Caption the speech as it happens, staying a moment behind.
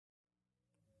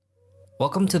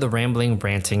Welcome to the Rambling,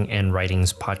 Ranting, and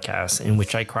Writings podcast, in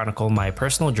which I chronicle my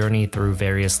personal journey through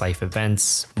various life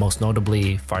events, most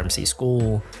notably pharmacy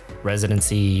school,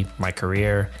 residency, my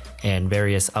career, and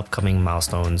various upcoming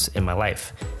milestones in my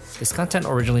life. This content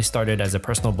originally started as a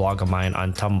personal blog of mine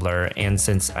on Tumblr, and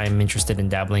since I'm interested in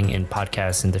dabbling in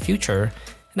podcasts in the future,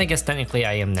 and I guess technically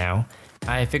I am now,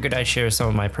 I figured I'd share some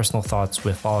of my personal thoughts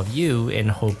with all of you in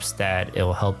hopes that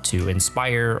it'll help to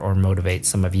inspire or motivate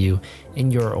some of you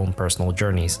in your own personal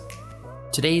journeys.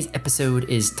 Today's episode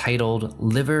is titled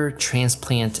Liver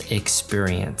Transplant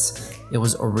Experience. It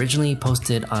was originally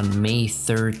posted on May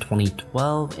 3rd,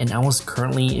 2012, and I was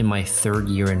currently in my third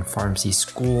year in pharmacy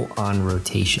school on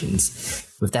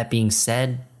rotations. With that being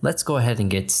said, let's go ahead and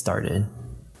get started.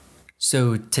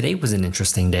 So today was an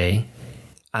interesting day.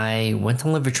 I went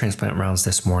on liver transplant rounds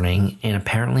this morning, and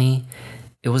apparently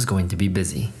it was going to be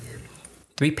busy.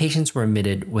 3 patients were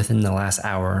admitted within the last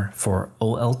hour for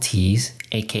OLTs,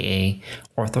 aka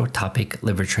orthotopic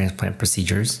liver transplant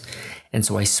procedures, and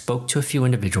so I spoke to a few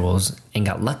individuals and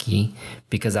got lucky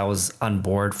because I was on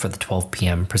board for the 12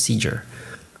 p.m. procedure.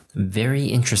 Very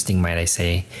interesting, might I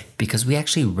say, because we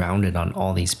actually rounded on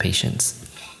all these patients.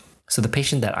 So the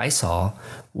patient that I saw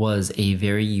was a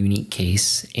very unique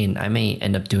case, and I may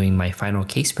end up doing my final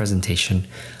case presentation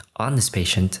on this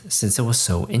patient since it was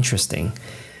so interesting.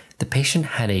 The patient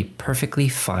had a perfectly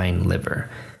fine liver,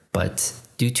 but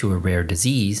due to a rare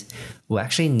disease, will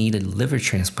actually need a liver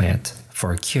transplant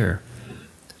for a cure.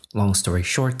 Long story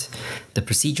short, the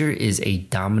procedure is a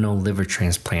domino liver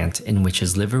transplant in which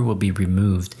his liver will be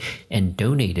removed and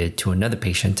donated to another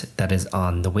patient that is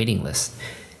on the waiting list.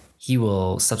 He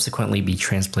will subsequently be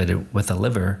transplanted with a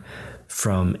liver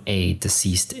from a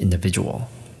deceased individual.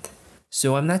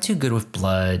 So I'm not too good with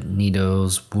blood,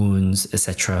 needles, wounds,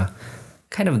 etc.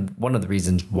 Kind of one of the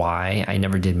reasons why I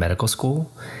never did medical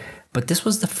school. But this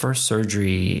was the first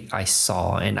surgery I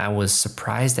saw, and I was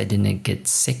surprised I didn't get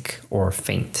sick or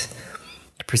faint.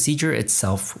 The procedure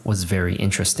itself was very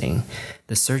interesting.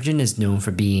 The surgeon is known for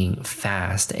being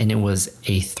fast, and it was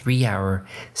a 3-hour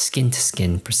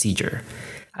skin-to-skin procedure.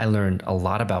 I learned a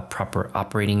lot about proper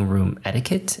operating room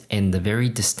etiquette and the very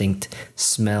distinct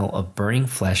smell of burning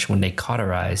flesh when they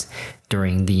cauterize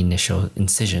during the initial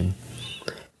incision.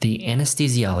 The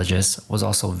anesthesiologist was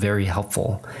also very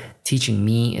helpful, teaching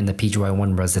me and the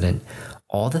PGY1 resident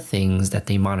all the things that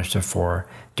they monitor for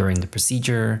during the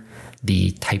procedure,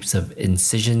 the types of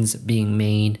incisions being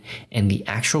made, and the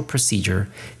actual procedure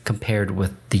compared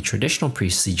with the traditional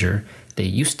procedure they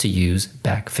used to use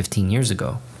back 15 years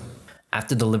ago.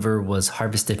 After the liver was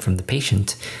harvested from the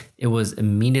patient, it was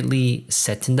immediately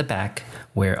set in the back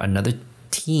where another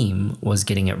team was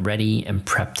getting it ready and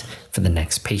prepped for the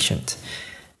next patient.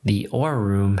 The OR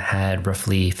room had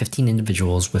roughly 15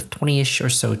 individuals with 20-ish or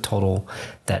so total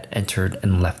that entered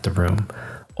and left the room.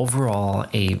 Overall,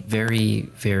 a very,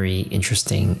 very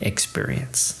interesting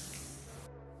experience.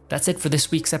 That's it for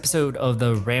this week's episode of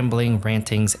the Rambling,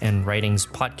 Rantings, and Writings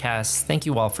podcast. Thank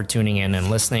you all for tuning in and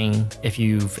listening. If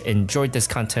you've enjoyed this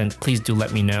content, please do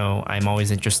let me know. I'm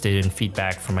always interested in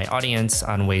feedback from my audience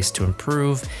on ways to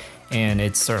improve, and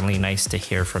it's certainly nice to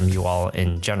hear from you all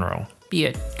in general, be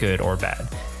it good or bad.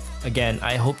 Again,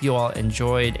 I hope you all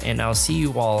enjoyed, and I'll see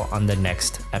you all on the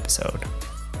next episode.